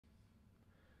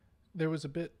There was a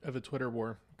bit of a Twitter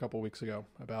war a couple weeks ago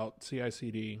about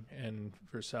CI/CD and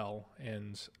Versel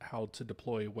and how to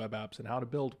deploy web apps and how to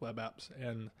build web apps.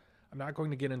 And I'm not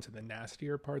going to get into the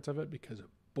nastier parts of it because,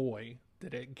 boy,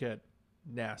 did it get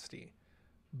nasty.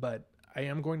 But I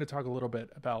am going to talk a little bit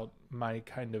about my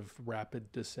kind of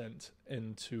rapid descent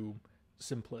into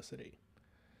simplicity.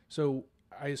 So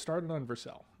I started on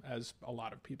Versel, as a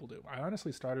lot of people do. I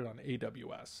honestly started on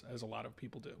AWS, as a lot of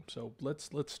people do. So let's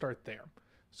start there.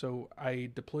 So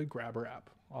I deployed Grabber app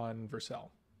on Versel,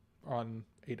 on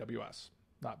AWS,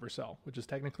 not Versel, which is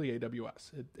technically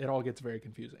AWS. It all gets very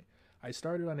confusing. I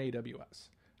started on AWS.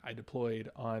 I deployed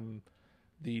on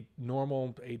the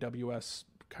normal AWS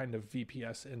kind of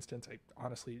VPS instance.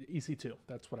 Honestly, EC2,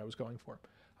 that's what I was going for.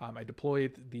 I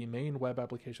deployed the main web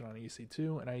application on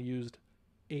EC2, and I used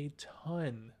a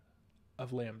ton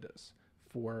of Lambdas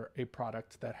for a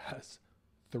product that has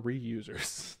 3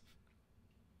 users.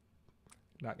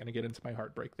 Not going to get into my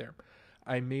heartbreak there.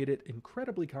 I made it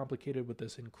incredibly complicated with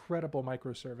this incredible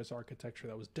microservice architecture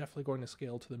that was definitely going to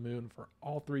scale to the moon for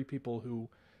all 3 people who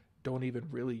don't even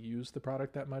really use the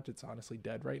product that much. It's honestly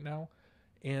dead right now.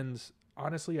 And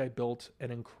honestly, I built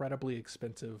an incredibly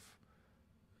expensive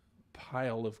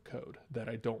pile of code that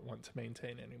I don't want to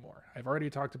maintain anymore. I've already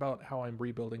talked about how I'm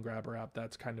rebuilding Grabber app.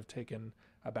 That's kind of taken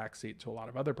a backseat to a lot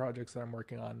of other projects that I'm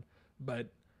working on. But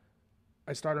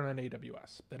I started on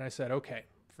AWS. Then I said, okay,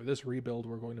 for this rebuild,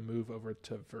 we're going to move over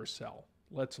to Versel.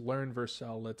 Let's learn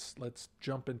Versel. Let's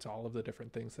jump into all of the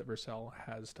different things that Versel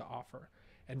has to offer.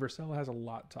 And Versel has a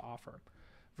lot to offer.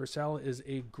 Versel is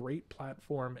a great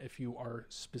platform if you are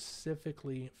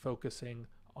specifically focusing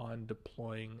on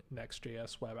deploying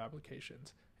Next.js web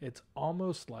applications. It's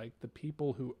almost like the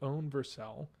people who own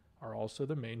Versel are also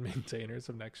the main maintainers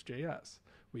of Next.js.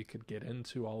 We could get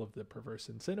into all of the perverse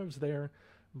incentives there,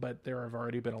 but there have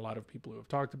already been a lot of people who have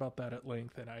talked about that at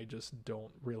length, and I just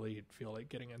don't really feel like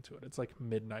getting into it. It's like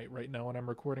midnight right now when I'm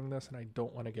recording this, and I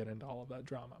don't want to get into all of that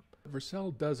drama. What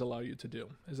Versel does allow you to do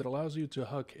is it allows you to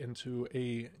hook into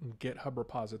a GitHub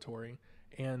repository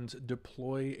and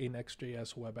deploy a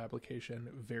Next.js web application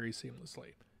very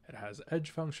seamlessly. It has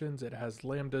edge functions, it has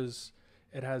lambdas,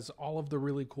 it has all of the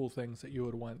really cool things that you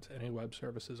would want in a web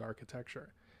services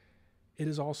architecture. It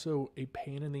is also a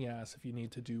pain in the ass if you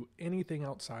need to do anything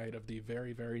outside of the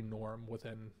very, very norm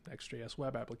within Next.js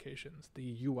web applications.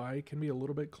 The UI can be a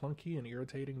little bit clunky and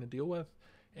irritating to deal with,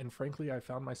 and frankly, I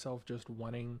found myself just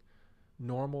wanting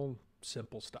normal,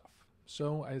 simple stuff.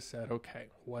 So I said, okay,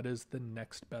 what is the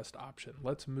next best option?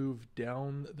 Let's move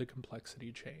down the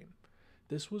complexity chain.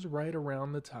 This was right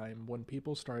around the time when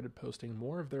people started posting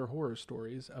more of their horror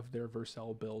stories of their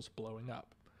Versel bills blowing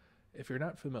up. If you're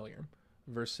not familiar,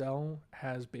 Versel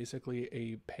has basically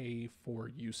a pay for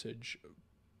usage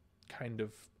kind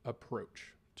of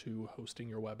approach to hosting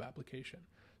your web application.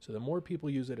 So the more people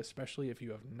use it, especially if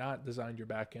you have not designed your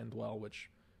backend well, which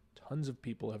tons of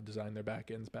people have designed their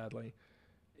backends badly,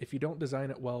 if you don't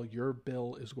design it well, your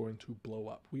bill is going to blow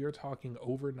up. We are talking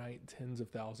overnight tens of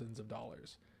thousands of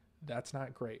dollars. That's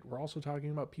not great. We're also talking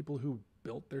about people who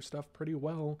built their stuff pretty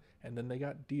well and then they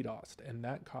got DDoSed, and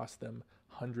that cost them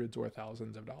hundreds or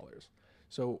thousands of dollars.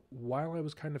 So while I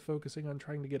was kind of focusing on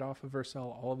trying to get off of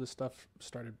Versel, all of this stuff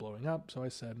started blowing up. So I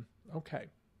said, okay,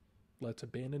 let's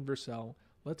abandon Versel.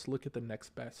 Let's look at the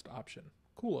next best option,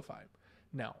 Coolify.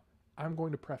 Now, I'm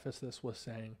going to preface this with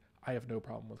saying I have no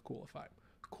problem with Coolify.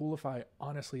 Coolify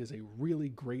honestly is a really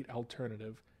great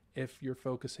alternative if you're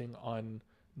focusing on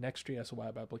Next.js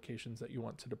web applications that you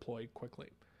want to deploy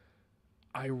quickly.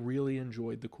 I really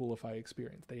enjoyed the Coolify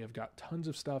experience. They have got tons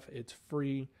of stuff. It's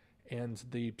free, and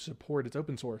the support, it's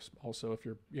open source also if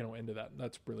you're into that.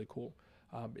 That's really cool.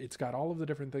 It's got all of the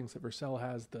different things that Versel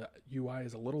has. The UI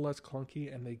is a little less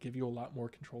clunky, and they give you a lot more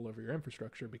control over your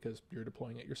infrastructure because you're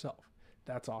deploying it yourself.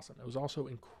 That's awesome. It was also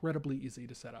incredibly easy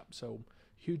to set up, so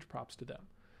huge props to them.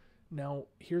 Now,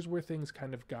 here's where things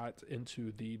kind of got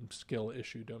into the skill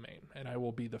issue domain, and I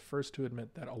will be the first to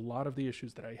admit that a lot of the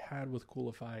issues that I had with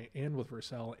Coolify and with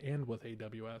Versel and with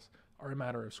AWS are a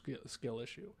matter of skill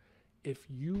issue. If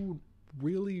you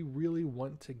really, really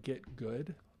want to get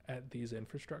good at these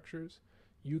infrastructures,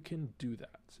 you can do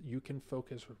that. You can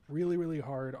focus really, really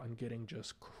hard on getting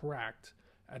just cracked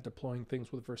at deploying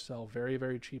things with Versel very,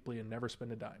 very cheaply and never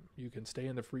spend a dime. You can stay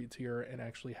in the free tier and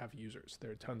actually have users.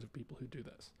 There are tons of people who do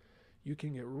this. You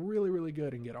can get really, really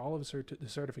good and get all of the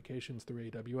certifications through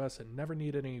AWS and never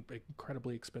need any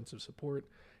incredibly expensive support,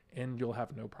 and you'll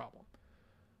have no problem.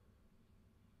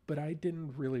 But I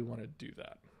didn't really want to do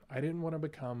that. I didn't want to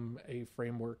become a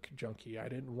framework junkie. I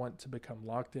didn't want to become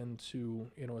locked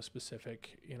into, a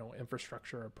specific,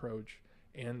 infrastructure approach.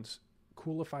 And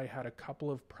Coolify had a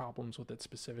couple of problems with it,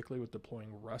 specifically with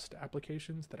deploying Rust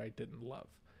applications that I didn't love.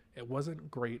 It wasn't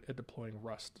great at deploying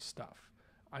Rust stuff.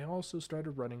 I also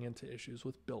started running into issues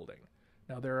with building.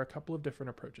 Now, there are a couple of different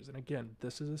approaches, and again,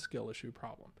 this is a skill issue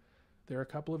problem. There are a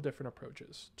couple of different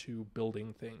approaches to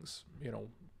building things,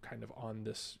 kind of on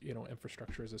this,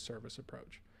 infrastructure as a service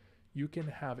approach. You can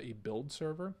have a build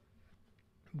server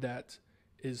that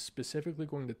is specifically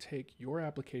going to take your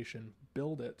application,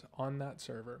 build it on that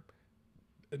server,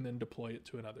 and then deploy it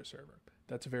to another server.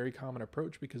 That's a very common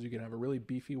approach because you can have a really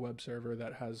beefy web server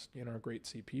that has, a great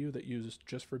CPU that uses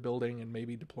just for building and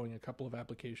maybe deploying a couple of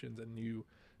applications, and you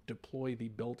deploy the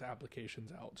built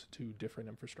applications out to different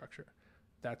infrastructure.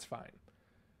 That's fine.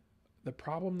 The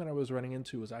problem that I was running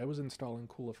into was I was installing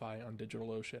Coolify on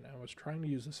DigitalOcean, and I was trying to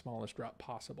use the smallest drop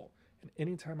possible. And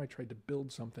anytime I tried to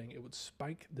build something, it would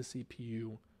spike the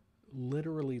CPU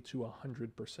literally to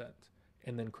 100%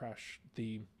 and then crash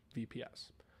the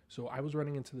VPS. So I was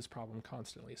running into this problem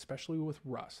constantly, especially with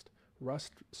Rust.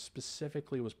 Rust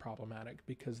specifically was problematic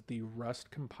because the Rust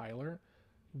compiler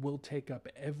will take up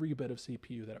every bit of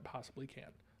CPU that it possibly can.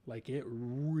 Like, it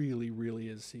really, really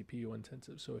is CPU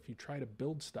intensive. So if you try to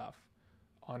build stuff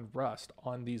on Rust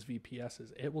on these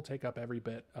VPSs, it will take up every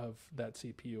bit of that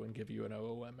CPU and give you an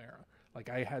OOM error. Like,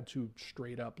 I had to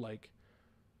straight up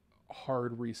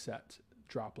hard reset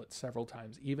droplets several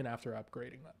times, even after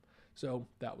upgrading them. So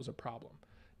that was a problem.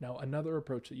 Now, another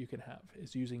approach that you can have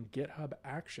is using GitHub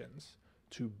Actions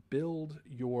to build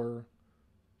your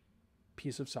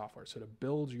piece of software. So to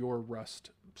build your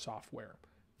Rust software,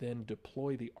 then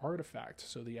deploy the artifact,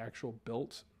 so the actual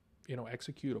built,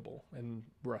 executable in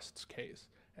Rust's case,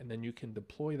 and then you can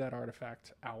deploy that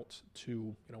artifact out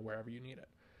to, wherever you need it.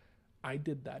 I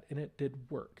did that, and it did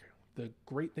work. The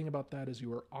great thing about that is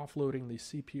you are offloading the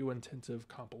CPU-intensive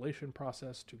compilation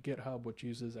process to GitHub, which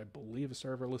uses, I believe, a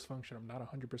serverless function. I'm not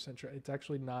 100% sure. It's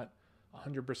actually not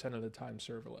 100% of the time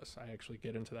serverless. I actually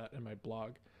get into that in my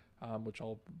blog, which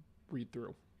I'll read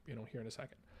through, here in a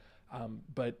second.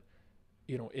 But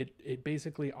it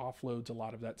basically offloads a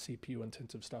lot of that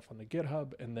CPU-intensive stuff on the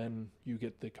GitHub, and then you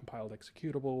get the compiled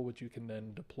executable, which you can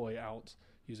then deploy out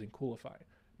using Coolify.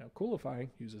 Now, Coolify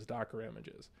uses Docker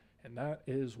images, and that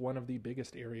is one of the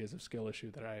biggest areas of skill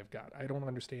issue that I have got. I don't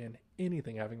understand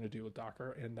anything having to do with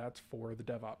Docker, and that's for the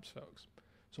DevOps folks.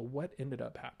 So what ended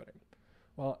up happening?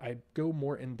 Well, I go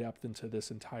more in depth into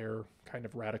this entire kind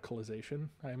of radicalization,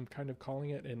 I'm kind of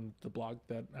calling it, in the blog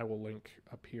that I will link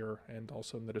up here and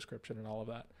also in the description and all of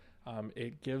that.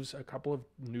 It gives a couple of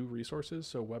new resources.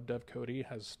 So WebDev Cody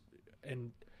has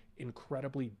an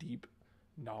incredibly deep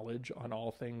knowledge on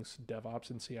all things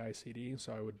DevOps and CI/CD.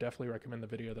 So I would definitely recommend the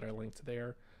video that I linked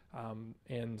there.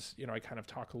 And, I kind of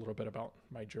talk a little bit about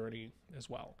my journey as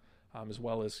well as,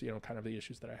 kind of the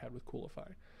issues that I had with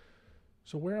Coolify.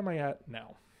 So where am I at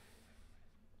now?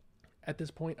 At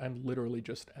this point, I'm literally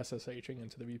just SSHing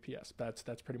into the VPS.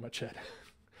 That's pretty much it.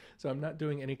 So I'm not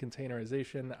doing any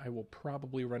containerization. I will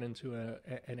probably run into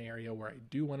an area where I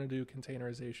do want to do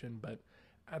containerization, but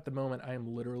at the moment, I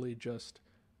am literally just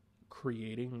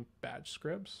creating bash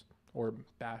scripts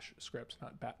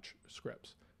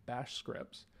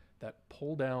that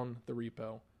pull down the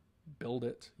repo, build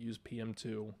it, use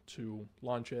PM2 to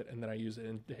launch it, and then I use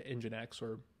nginx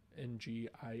or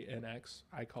nginx.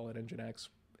 I call it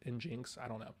nginx, I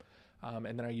don't know.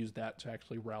 And then I use that to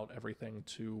actually route everything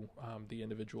to the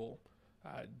individual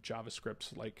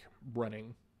JavaScripts, like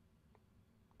running,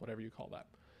 whatever you call that.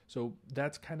 So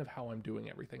that's kind of how I'm doing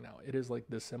everything now. It is like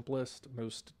the simplest,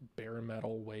 most bare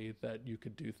metal way that you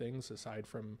could do things, aside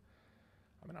from,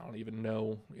 I don't even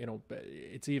know,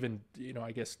 it's even,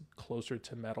 I guess closer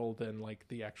to metal than like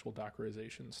the actual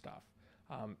Dockerization stuff.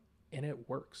 And it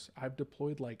works. I've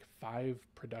deployed like 5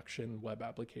 production web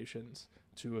applications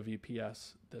to a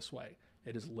VPS this way.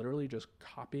 It is literally just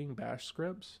copying bash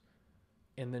scripts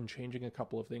and then changing a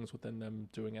couple of things within them,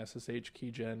 doing SSH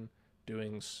keygen,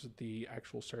 doing the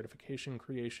actual certification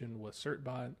creation with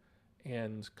certbot,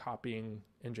 and copying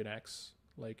nginx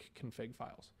like config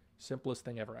files. Simplest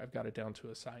thing ever. I've got it down to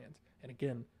a science. And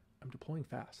again, I'm deploying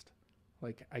fast.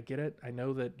 Like, I get it. I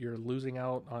know that you're losing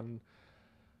out on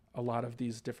a lot of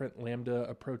these different Lambda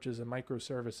approaches and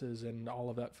microservices and all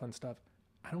of that fun stuff.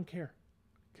 I don't care,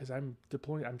 because I'm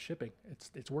deploying, I'm shipping.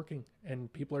 It's working,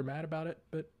 and people are mad about it,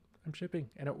 but I'm shipping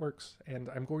and it works, and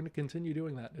I'm going to continue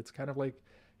doing that. It's kind of like,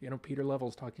 Peter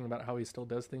Level's talking about how he still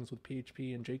does things with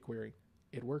PHP and jQuery.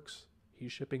 It works.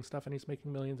 He's shipping stuff and he's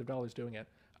making millions of dollars doing it.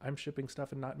 I'm shipping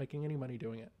stuff and not making any money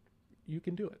doing it. You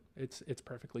can do it. It's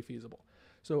perfectly feasible.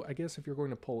 So I guess if you're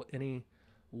going to pull any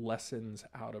lessons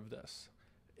out of this,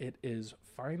 it is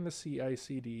find the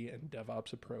CI/CD and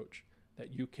DevOps approach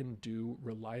that you can do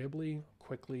reliably,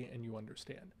 quickly, and you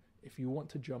understand. If you want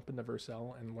to jump into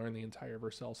Versel and learn the entire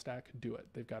Versel stack, do it.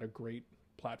 They've got a great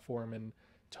platform, and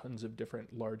tons of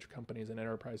different large companies and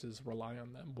enterprises rely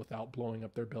on them without blowing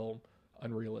up their bill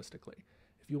unrealistically.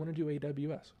 If you want to do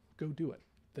AWS, go do it.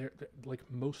 They're, like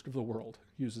most of the world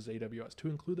uses AWS, to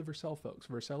include the Versel folks.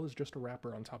 Versel is just a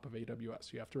wrapper on top of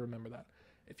AWS. You have to remember that.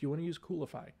 If you want to use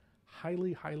Coolify,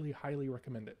 highly, highly, highly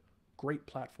recommend it. Great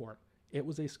platform. It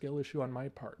was a skill issue on my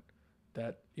part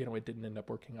that, it didn't end up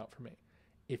working out for me.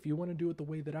 If you want to do it the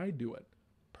way that I do it,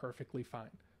 perfectly fine.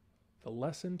 The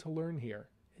lesson to learn here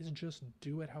is just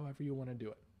do it however you want to do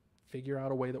it. Figure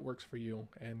out a way that works for you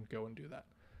and go and do that.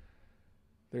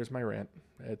 There's my rant.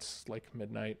 It's like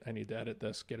midnight. I need to edit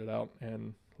this, get it out,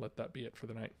 and let that be it for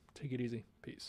the night. Take it easy. Peace.